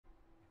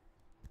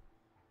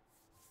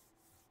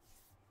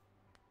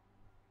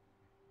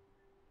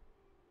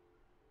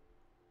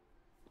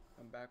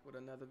back with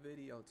another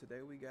video.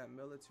 Today we got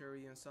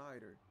Military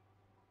Insider.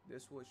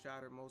 This would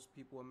shatter most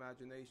people's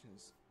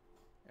imaginations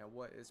and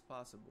what is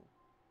possible.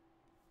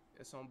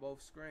 It's on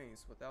both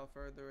screens. Without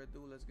further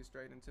ado, let's get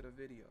straight into the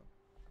video.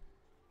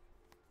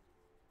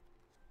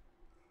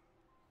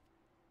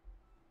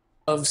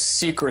 Of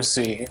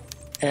secrecy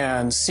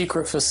and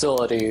secret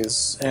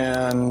facilities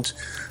and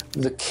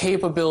the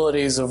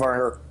capabilities of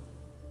our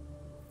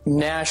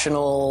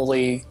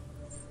nationally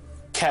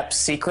kept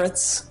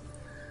secrets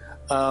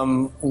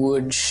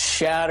would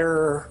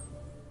shatter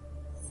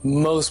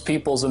most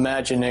people's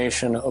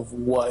imagination of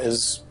what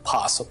is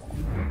possible.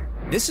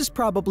 This is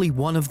probably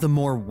one of the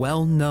more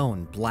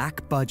well-known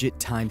black-budget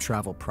time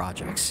travel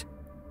projects,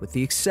 with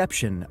the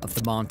exception of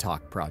the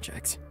Montauk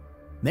Project.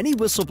 Many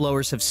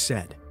whistleblowers have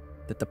said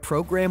that the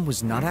program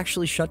was not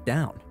actually shut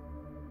down,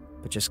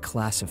 but just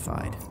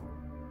classified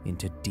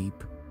into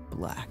deep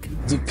black.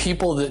 The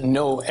people that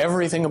know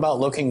everything about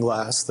Looking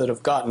Glass, that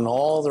have gotten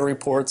all the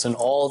reports and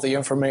all the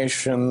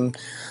information,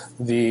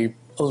 the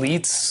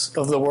elites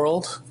of the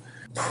world,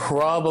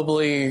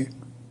 probably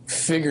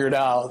figured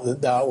out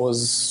that that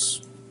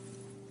was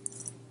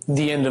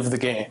the end of the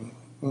game,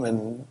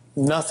 and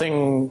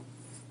nothing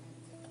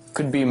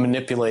could be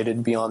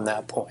manipulated beyond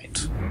that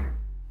point.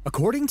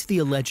 According to the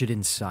alleged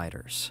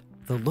insiders,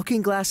 the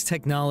Looking Glass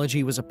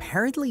technology was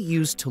apparently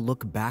used to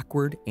look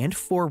backward and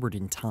forward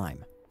in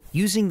time,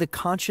 using the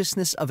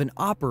consciousness of an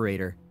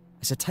operator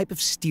as a type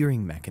of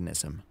steering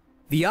mechanism.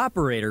 The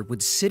operator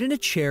would sit in a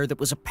chair that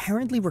was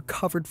apparently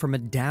recovered from a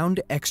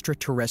downed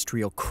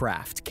extraterrestrial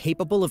craft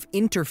capable of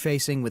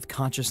interfacing with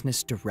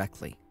consciousness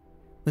directly.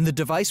 When the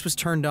device was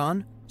turned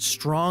on,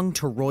 strong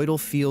toroidal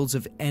fields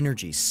of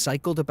energy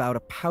cycled about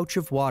a pouch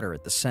of water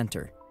at the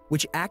center,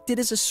 which acted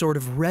as a sort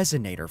of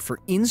resonator for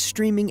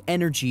in-streaming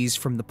energies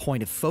from the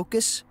point of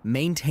focus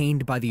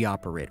maintained by the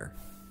operator.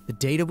 The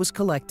data was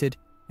collected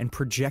and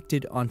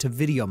projected onto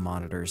video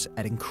monitors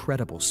at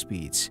incredible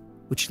speeds,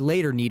 which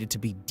later needed to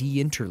be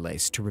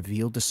deinterlaced to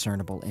reveal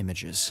discernible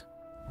images.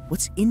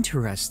 What's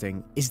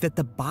interesting is that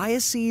the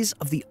biases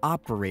of the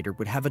operator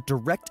would have a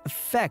direct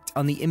effect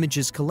on the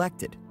images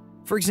collected.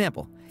 For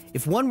example,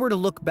 if one were to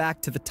look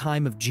back to the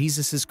time of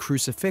Jesus'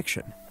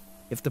 crucifixion,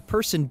 if the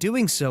person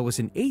doing so was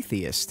an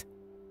atheist,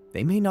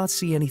 they may not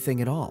see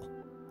anything at all.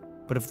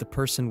 But if the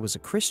person was a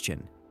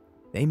Christian,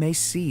 they may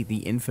see the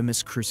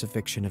infamous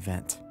crucifixion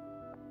event.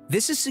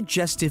 This is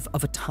suggestive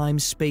of a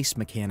time-space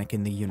mechanic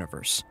in the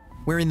universe,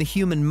 wherein the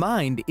human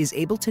mind is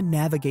able to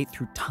navigate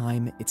through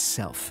time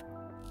itself.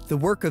 The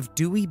work of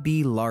Dewey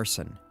B.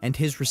 Larson and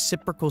his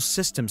reciprocal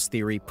systems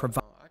theory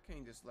provide. I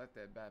can't just let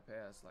that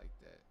bypass like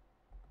that.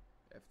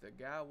 If the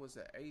guy was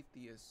an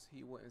atheist,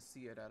 he wouldn't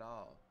see it at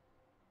all.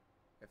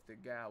 If the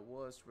guy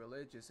was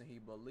religious and he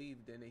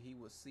believed in it, he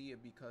would see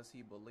it because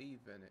he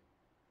believed in it.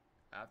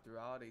 After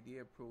all, they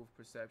did prove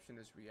perception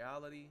is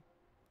reality,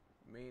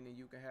 meaning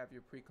you can have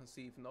your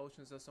preconceived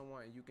notions of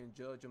someone and you can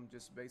judge them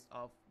just based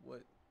off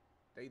what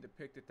they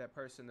depicted that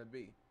person to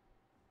be,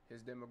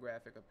 his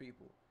demographic of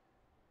people.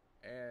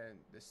 And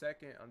the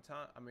second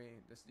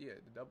the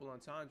double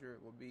entendre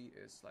will be,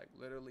 it's like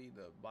literally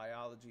the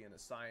biology and the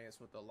science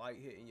with the light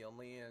hitting your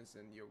lens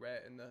and your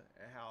retina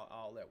and how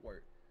all that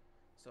works.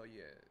 So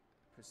yeah,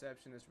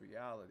 perception is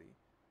reality.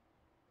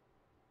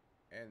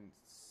 And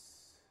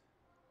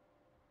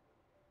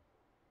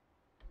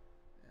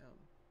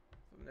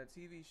from that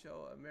TV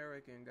show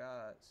American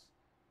Gods,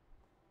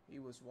 he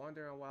was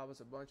wondering why it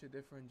was a bunch of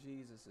different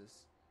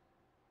Jesuses,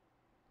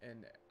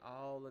 and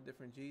all the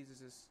different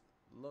Jesuses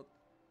looked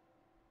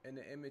in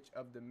the image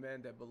of the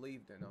men that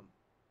believed in them,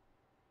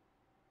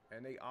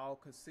 and they all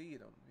could see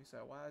them. He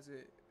said, why is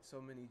it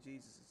so many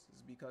Jesuses?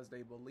 It's because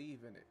they believe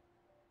in it.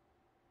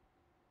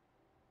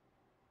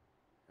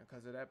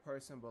 Because of that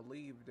person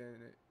believed in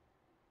it,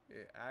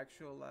 it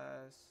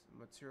actualized,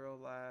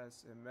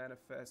 materialized, and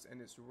manifests,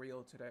 and it's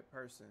real to that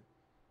person.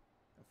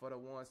 And for the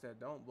ones that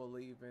don't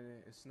believe in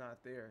it, it's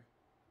not there.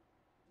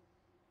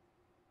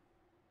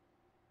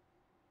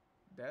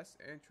 That's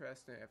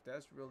interesting. If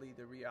that's really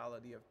the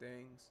reality of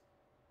things,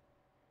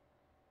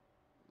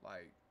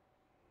 like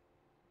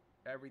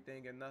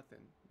everything and nothing,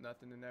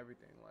 nothing and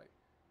everything. Like,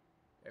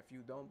 if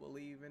you don't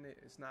believe in it,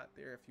 it's not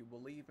there. If you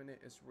believe in it,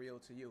 it's real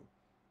to you.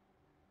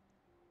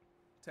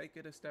 Take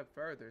it a step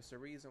further. It's the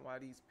reason why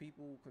these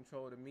people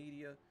control the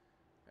media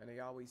and they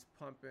always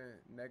pumping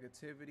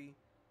negativity.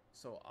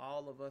 So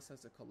all of us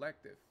as a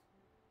collective,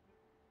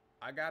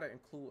 I gotta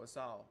include us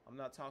all. I'm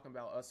not talking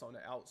about us on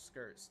the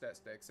outskirts. That's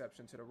the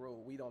exception to the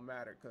rule. We don't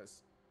matter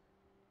because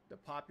the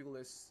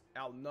populace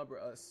outnumber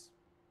us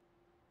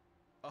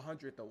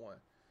 100 to 1,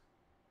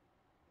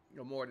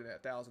 or more than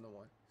that, 1,000 to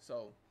 1.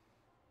 So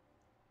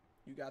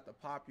you got the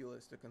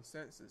populace, the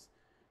consensus,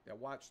 that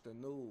watch the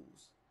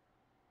news,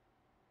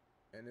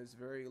 and it's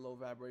very low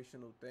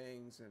vibrational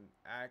things and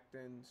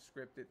acting,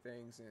 scripted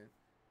things, and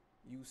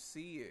you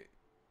see it,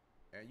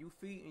 and you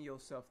feeding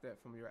yourself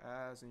that from your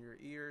eyes and your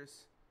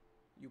ears.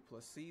 You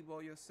placebo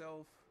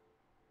yourself,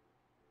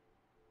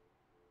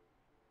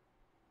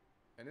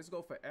 and this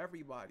go for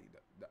everybody.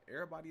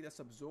 Everybody that's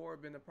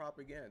absorbed in the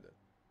propaganda.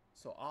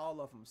 So all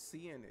of them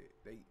seeing it,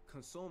 they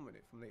consuming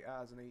it from their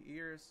eyes and their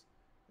ears.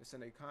 It's in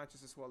their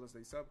conscious as well as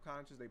their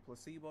subconscious. They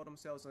placebo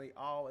themselves, and they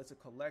all, as a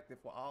collective,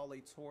 with all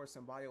they torus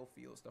and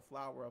biofields, the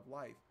flower of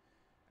life,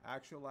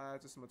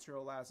 actualize, just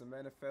materialize, and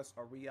manifest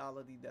a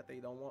reality that they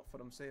don't want for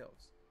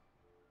themselves.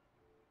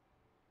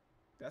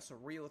 That's a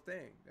real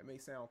thing. That may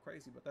sound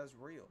crazy, but that's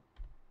real.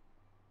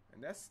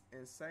 And that's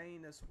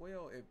insane as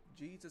well. If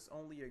Jesus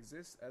only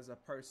exists as a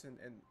person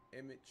and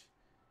image,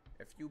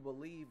 if you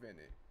believe in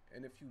it,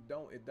 and if you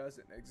don't, it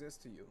doesn't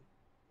exist to you.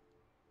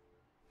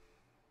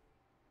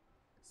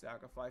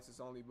 Sacrifice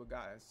is only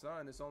begotten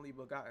son. It's only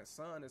begotten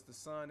son. It's the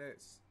sun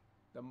that's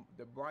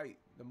the bright,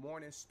 the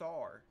morning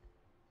star.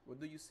 What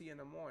do you see in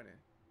the morning?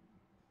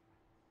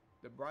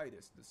 The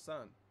brightest, the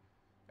sun.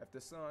 If the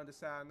sun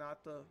decide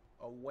not to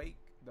awake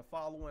the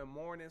following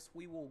mornings,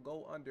 we will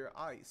go under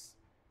ice,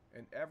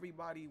 and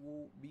everybody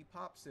will be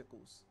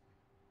popsicles.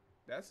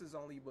 That's his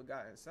only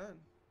begotten son.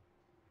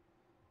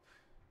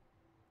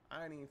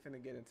 I ain't even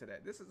finna get into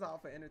that. This is all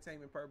for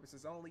entertainment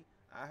purposes only.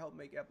 I help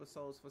make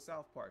episodes for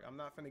South Park. I'm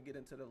not finna get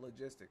into the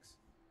logistics.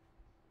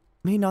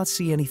 May not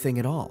see anything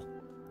at all,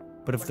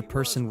 but if the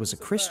person was a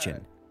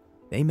Christian,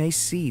 they may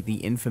see the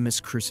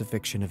infamous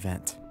crucifixion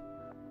event.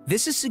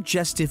 This is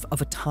suggestive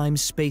of a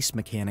time-space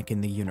mechanic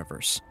in the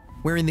universe,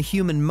 wherein the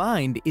human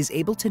mind is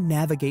able to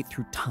navigate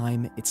through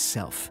time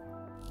itself.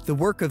 The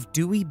work of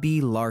Dewey B.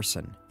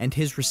 Larson and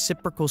his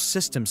reciprocal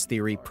systems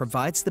theory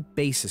provides the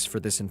basis for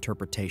this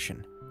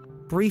interpretation.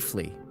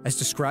 Briefly, as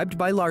described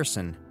by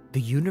Larson,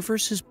 the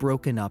universe is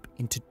broken up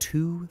into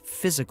two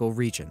physical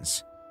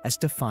regions, as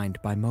defined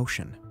by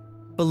motion.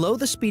 Below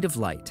the speed of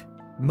light,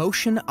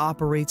 motion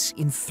operates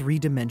in 3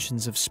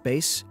 dimensions of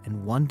space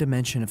and 1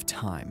 dimension of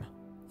time.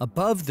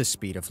 Above the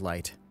speed of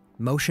light,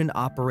 motion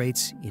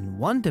operates in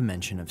 1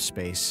 dimension of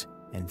space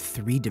and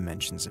 3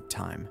 dimensions of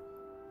time.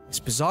 As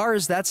bizarre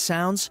as that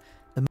sounds,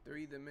 the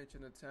 3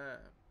 dimension of time.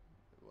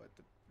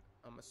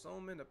 I'm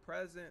assuming the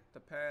present, the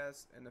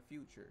past, and the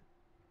future.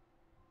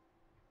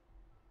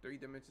 3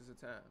 dimensions of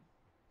time.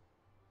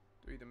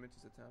 3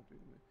 dimensions of time. 3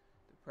 dimensions.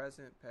 The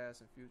present,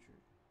 past, and future.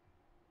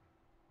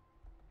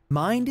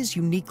 mind is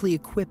uniquely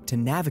equipped to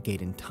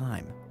navigate in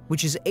time,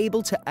 which is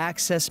able to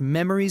access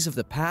memories of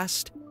the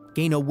past,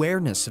 gain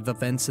awareness of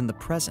events in the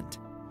present,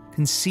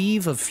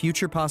 conceive of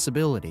future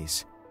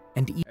possibilities,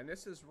 and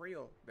this is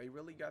real. They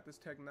really got this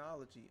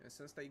technology, and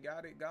since they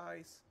got it,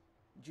 guys,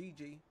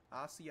 GG.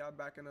 I'll see y'all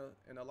back in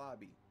the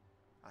lobby.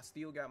 I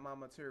still got my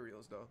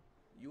materials though.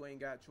 You ain't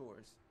got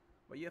yours.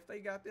 But yeah, if they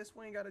got this,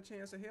 we ain't got a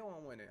chance of hell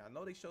on winning. I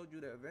know they showed you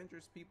the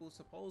Avengers people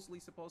supposedly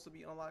supposed to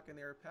be unlocking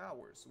their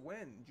powers.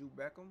 When, Jew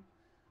Beckham?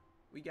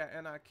 We got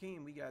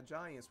Anakim, we got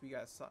giants, we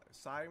got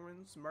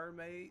sirens,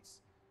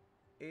 mermaids,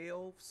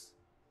 elves,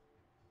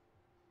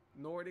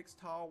 Nordics,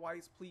 tall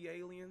whites,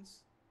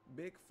 Pleiadians,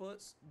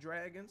 Bigfoots,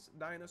 dragons,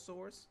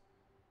 dinosaurs,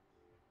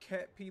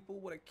 cat people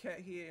with a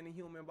cat head in a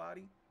human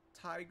body,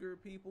 tiger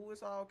people.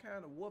 It's all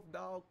kind of wolf,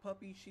 dog,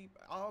 puppy, sheep,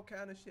 all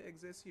kind of shit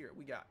exists here.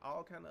 We got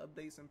all kind of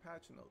updates and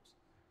patch notes.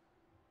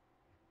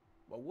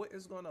 But what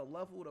is going to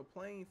level the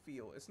playing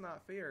field? It's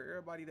not fair.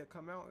 Everybody that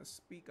come out and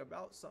speak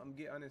about something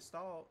get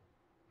uninstalled.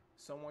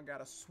 Someone got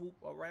to swoop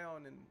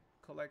around and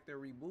collect their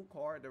reboot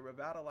card to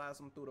revitalize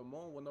them through the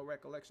moon with no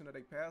recollection of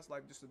their past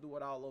life, just to do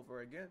it all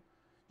over again.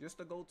 Just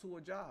to go to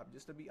a job,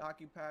 just to be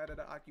occupied at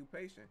an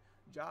occupation.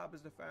 Job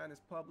is defined as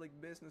public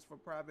business for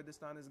private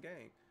dishonest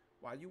gain.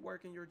 While you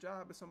working your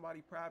job, is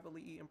somebody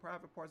privately eating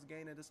private parts,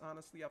 gaining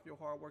dishonestly off your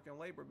hard work and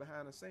labor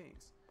behind the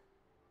scenes.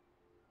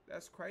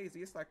 That's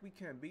crazy. It's like we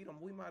can't beat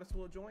them. We might as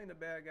well join the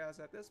bad guys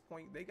at this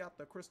point. They got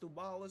the crystal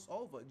ball. It's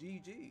over.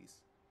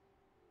 GG's.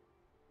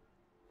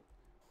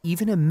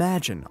 even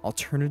imagine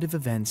alternative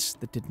events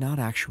that did not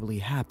actually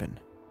happen.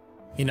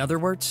 In other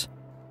words,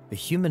 the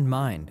human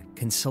mind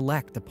can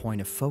select the point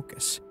of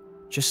focus,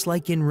 just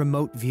like in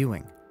remote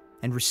viewing,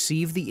 and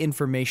receive the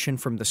information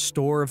from the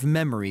store of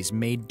memories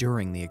made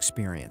during the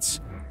experience.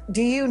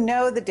 Do you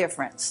know the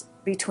difference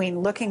between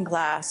Looking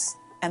Glass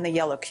and the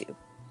yellow cube?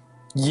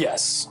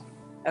 Yes.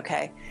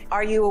 Okay.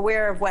 Are you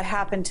aware of what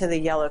happened to the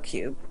yellow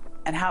cube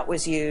and how it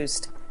was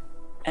used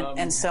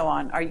and so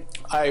on? Are you...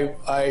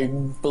 I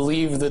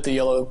believe that the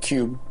yellow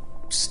cube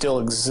still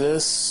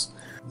exists.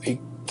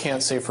 We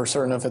can't say for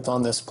certain if it's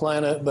on this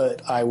planet,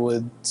 but I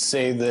would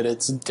say that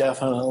it's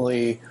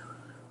definitely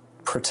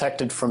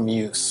protected from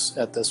use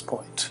at this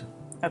point.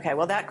 Okay,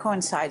 well, that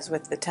coincides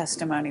with the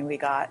testimony we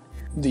got.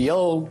 The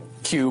yellow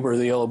cube or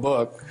the yellow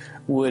book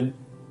would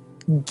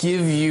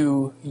give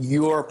you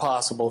your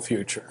possible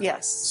future.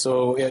 Yes.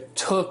 So it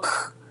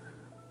took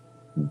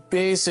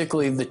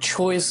basically the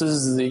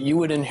choices that you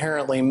would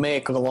inherently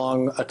make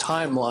along a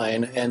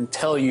timeline and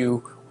tell you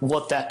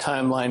what that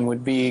timeline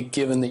would be,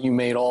 given that you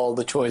made all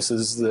the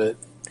choices that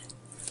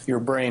your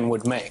brain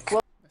would make.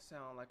 That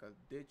sounds like a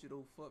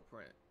digital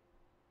footprint.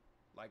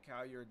 Like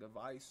how your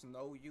device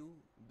know you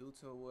due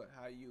to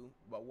how you,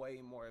 but way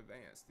more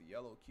advanced, the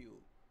yellow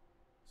cube.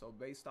 So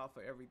based off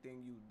of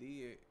everything you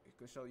did, it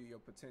could show you your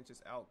potential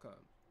outcome.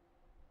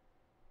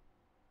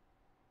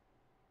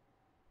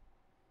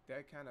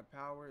 that kind of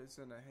power is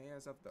in the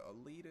hands of the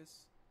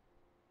elitists,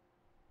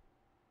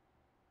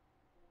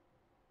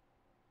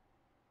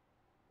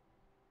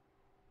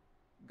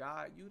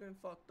 God, you done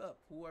fucked up,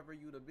 whoever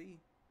you to be.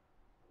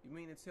 You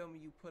mean to tell me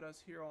you put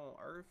us here on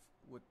Earth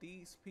with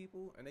these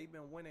people, and they've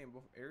been winning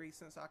ever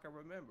since I can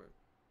remember?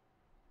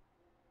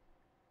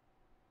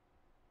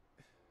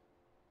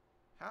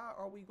 How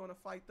are we going to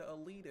fight the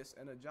elitists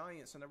and the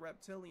giants and the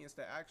reptilians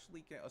that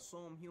actually can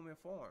assume human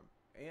form,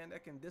 and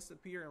that can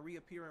disappear and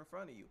reappear in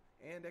front of you,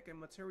 and that can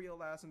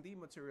materialize and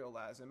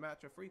dematerialize and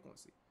match a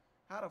frequency?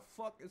 How the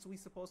fuck is we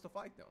supposed to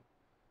fight them?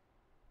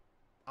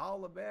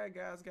 All the bad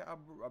guys got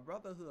a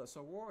brotherhood,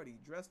 sorority,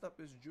 dressed up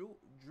as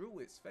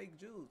druids, fake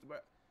Jews,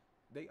 but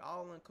they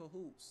all in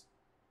cahoots.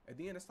 And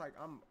then it's like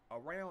I'm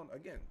around,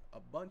 again, a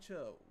bunch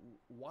of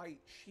white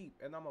sheep,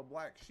 and I'm a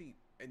black sheep.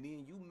 And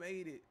then you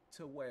made it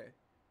to where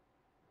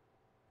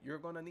you're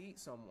gonna need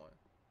someone.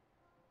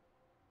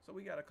 So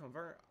we gotta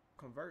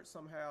convert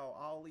somehow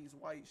all these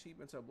white sheep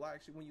into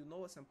black sheep when you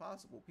know it's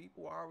impossible.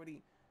 People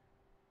already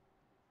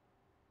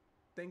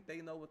think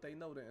they know what they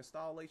know. The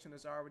installation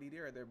is already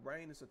there. Their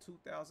brain is a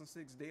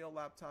 2006 Dell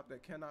laptop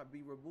that cannot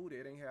be rebooted.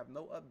 It ain't have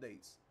no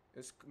updates.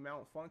 It's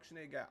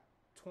malfunctioning. It got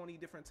 20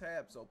 different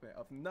tabs open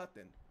of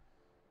nothing.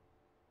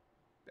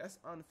 That's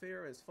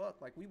unfair as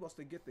fuck. Like, we supposed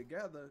to get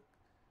together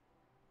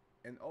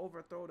and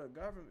overthrow the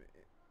government.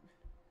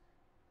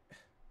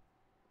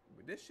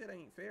 But this shit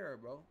ain't fair,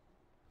 bro.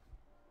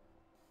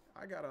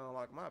 I gotta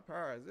unlock my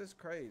powers. This is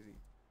crazy.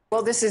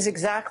 Well, this is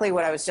exactly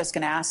what I was just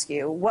going to ask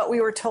you. What we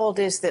were told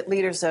is that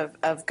leaders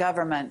of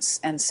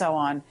governments and so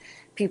on,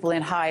 people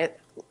in high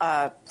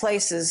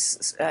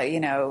places,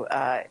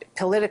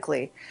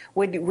 politically,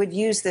 would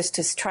use this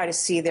to try to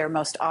see their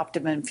most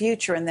optimum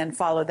future and then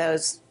follow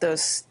those.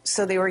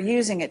 So they were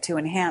using it to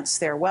enhance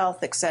their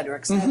wealth, et cetera,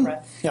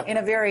 Yeah. in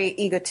a very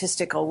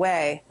egotistical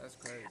way. That's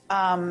crazy.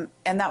 And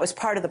that was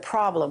part of the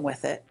problem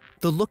with it.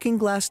 The Looking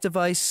Glass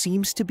device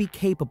seems to be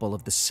capable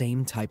of the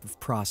same type of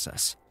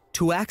process.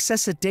 To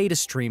access a data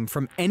stream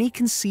from any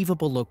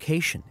conceivable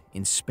location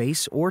in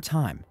space or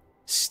time,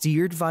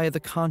 steered via the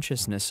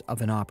consciousness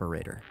of an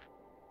operator.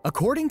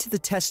 According to the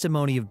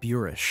testimony of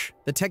Burish,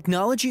 the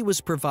technology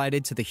was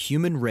provided to the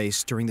human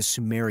race during the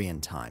Sumerian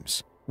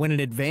times, when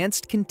an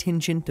advanced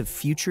contingent of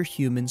future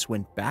humans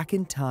went back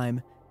in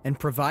time and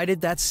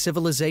provided that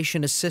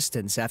civilization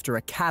assistance after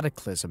a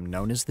cataclysm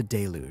known as the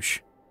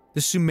Deluge. The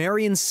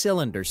Sumerian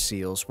cylinder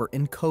seals were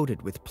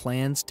encoded with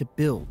plans to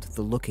build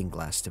the Looking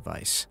Glass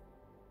device.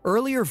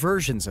 Earlier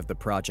versions of the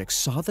project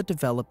saw the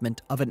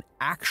development of an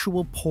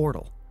actual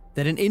portal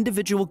that an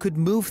individual could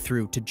move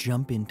through to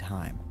jump in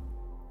time.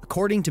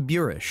 According to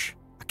Burish,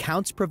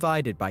 accounts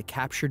provided by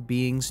captured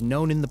beings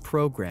known in the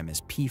program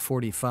as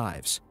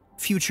P-45s,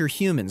 future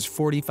humans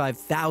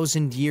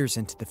 45,000 years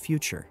into the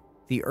future,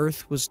 the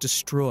Earth was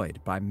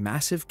destroyed by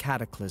massive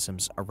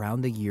cataclysms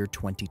around the year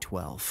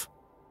 2012.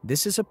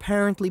 This is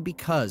apparently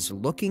because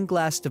Looking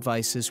Glass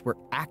devices were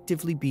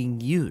actively being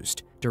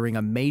used during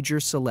a major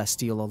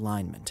celestial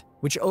alignment,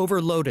 which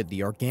overloaded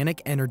the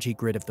organic energy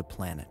grid of the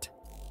planet.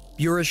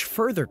 Burish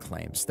further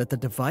claims that the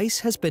device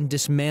has been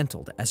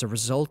dismantled as a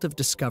result of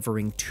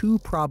discovering two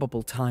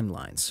probable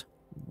timelines,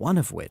 one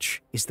of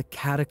which is the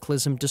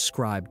cataclysm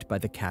described by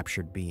the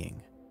captured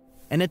being.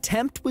 An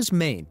attempt was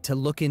made to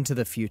look into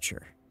the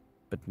future,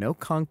 but no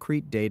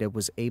concrete data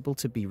was able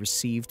to be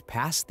received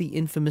past the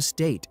infamous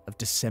date of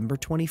December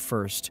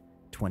 21st,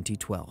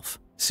 2012,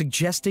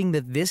 suggesting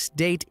that this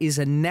date is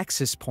a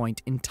nexus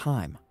point in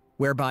time,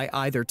 whereby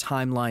either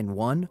Timeline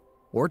 1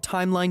 or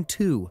Timeline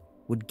 2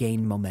 would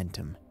gain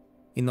momentum.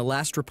 In the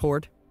last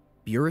report,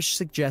 Burish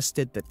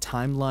suggested that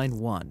Timeline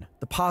 1,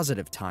 the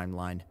positive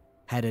timeline,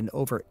 had an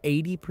over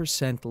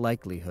 80%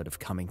 likelihood of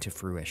coming to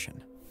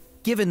fruition.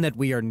 Given that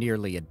we are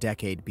nearly a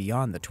decade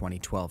beyond the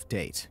 2012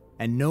 date,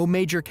 and no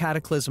major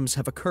cataclysms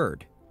have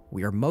occurred,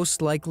 we are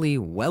most likely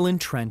well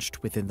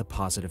entrenched within the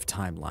positive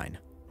timeline.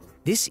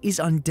 This is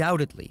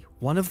undoubtedly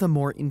one of the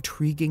more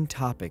intriguing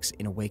topics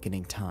in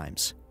Awakening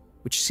Times,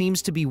 which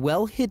seems to be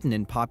well hidden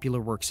in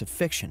popular works of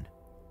fiction.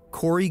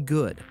 Corey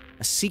Good,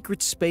 a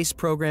secret space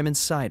program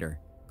insider,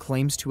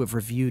 claims to have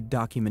reviewed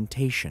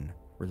documentation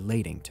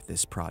relating to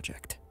this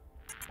project.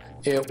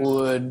 It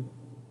would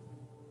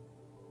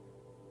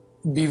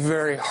be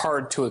very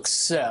hard to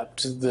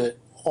accept that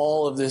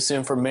all of this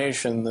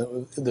information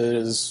that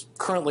is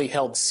currently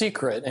held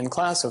secret and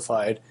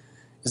classified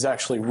is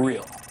actually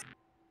real.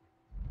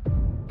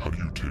 How do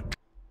you take?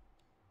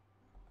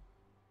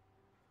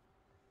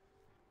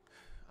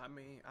 I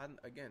mean, I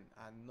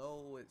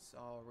know it's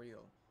all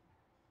real.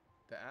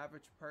 The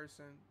average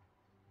person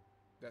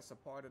that's a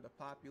part of the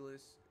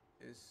populace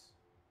is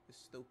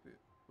stupid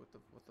with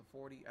the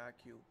 40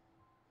 IQ.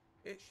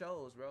 It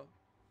shows, bro.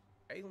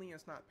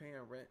 Aliens not paying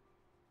rent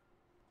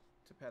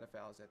to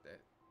pedophiles at that.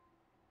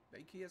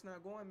 They kids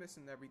not going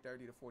missing every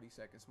 30 to 40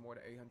 seconds. More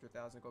than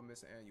 800,000 go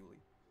missing annually.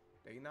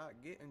 They not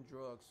getting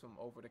drugs from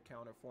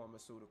over-the-counter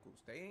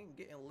pharmaceuticals. They ain't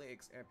getting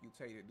legs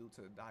amputated due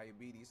to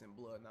diabetes and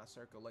blood not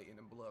circulating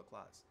in blood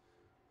clots.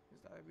 Is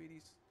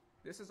diabetes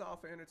This is all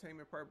for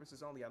entertainment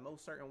purposes only. I know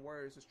certain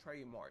words is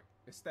trademarked.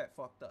 It's that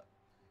fucked up.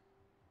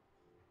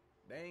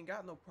 They ain't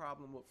got no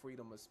problem with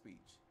freedom of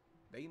speech.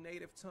 They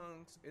native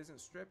tongues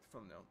isn't stripped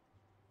from them.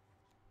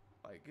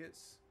 Like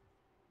it's,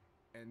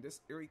 and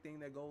this everything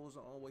that goes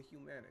on with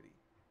humanity.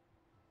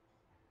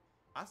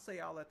 I say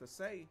all that to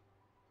say,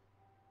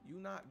 you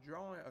not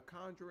drawing or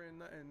conjuring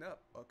nothing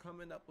up or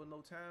coming up with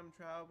no time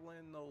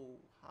traveling, no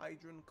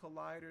Hadron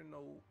Collider,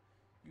 no,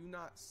 you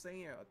not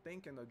saying or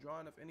thinking or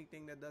drawing of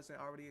anything that doesn't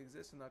already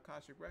exist in the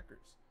Akashic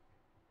records.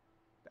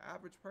 The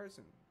average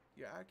person,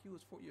 your IQ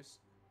is for your.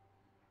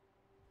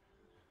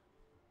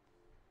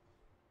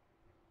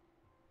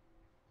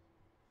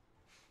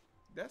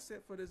 That's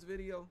it for this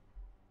video.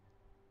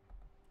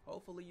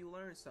 Hopefully you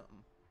learned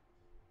something.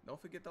 Don't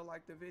forget to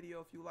like the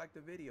video if you like the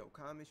video.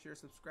 Comment, share,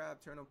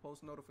 subscribe, turn on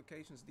post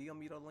notifications. DM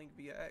me the link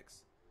via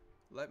X.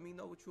 Let me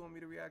know what you want me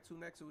to react to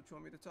next or what you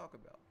want me to talk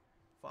about.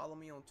 Follow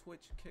me on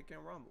Twitch, Kick,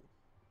 and Rumble.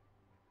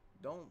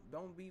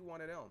 Don't be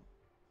one of them.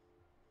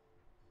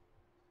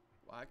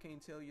 Well, I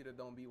can't tell you to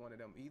don't be one of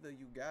them. Either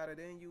you got it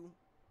in you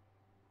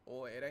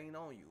or it ain't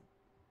on you.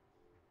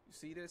 You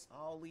see this?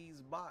 All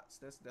these bots.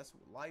 That's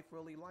life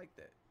really like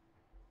that.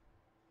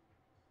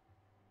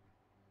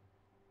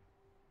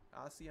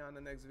 I'll see you on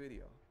the next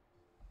video.